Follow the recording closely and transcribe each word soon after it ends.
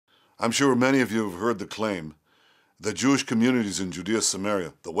I'm sure many of you have heard the claim that Jewish communities in Judea,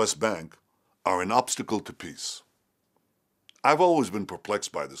 Samaria, the West Bank, are an obstacle to peace. I've always been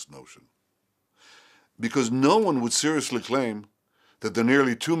perplexed by this notion, because no one would seriously claim that the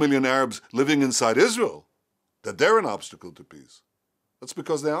nearly 2 million Arabs living inside Israel, that they're an obstacle to peace. That's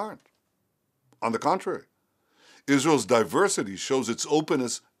because they aren't. On the contrary, Israel's diversity shows its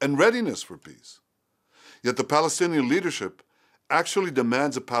openness and readiness for peace. Yet the Palestinian leadership actually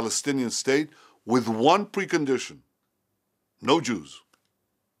demands a Palestinian state with one precondition: no Jews.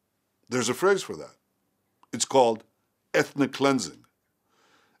 There's a phrase for that. It's called ethnic cleansing.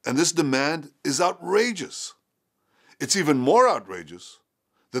 And this demand is outrageous. It's even more outrageous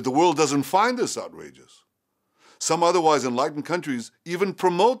that the world doesn't find this outrageous. Some otherwise enlightened countries even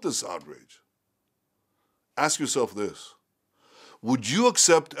promote this outrage. Ask yourself this: would you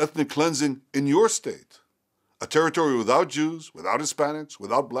accept ethnic cleansing in your state? A territory without Jews, without Hispanics,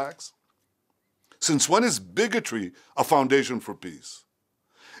 without blacks? Since when is bigotry a foundation for peace?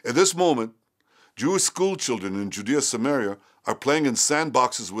 At this moment, Jewish school children in Judea, Samaria are playing in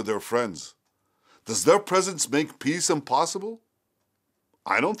sandboxes with their friends. Does their presence make peace impossible?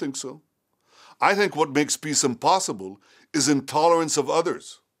 I don't think so. I think what makes peace impossible is intolerance of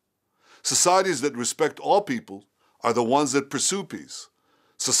others. Societies that respect all people are the ones that pursue peace.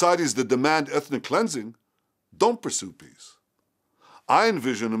 Societies that demand ethnic cleansing don't pursue peace. I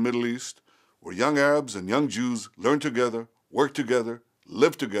envision a Middle East where young Arabs and young Jews learn together, work together,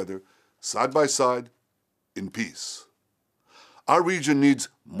 live together, side by side, in peace. Our region needs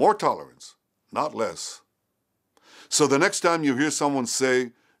more tolerance, not less. So the next time you hear someone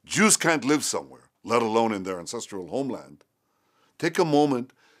say, Jews can't live somewhere, let alone in their ancestral homeland, take a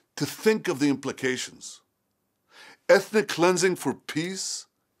moment to think of the implications. Ethnic cleansing for peace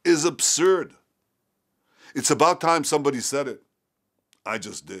is absurd. It's about time somebody said it. I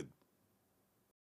just did.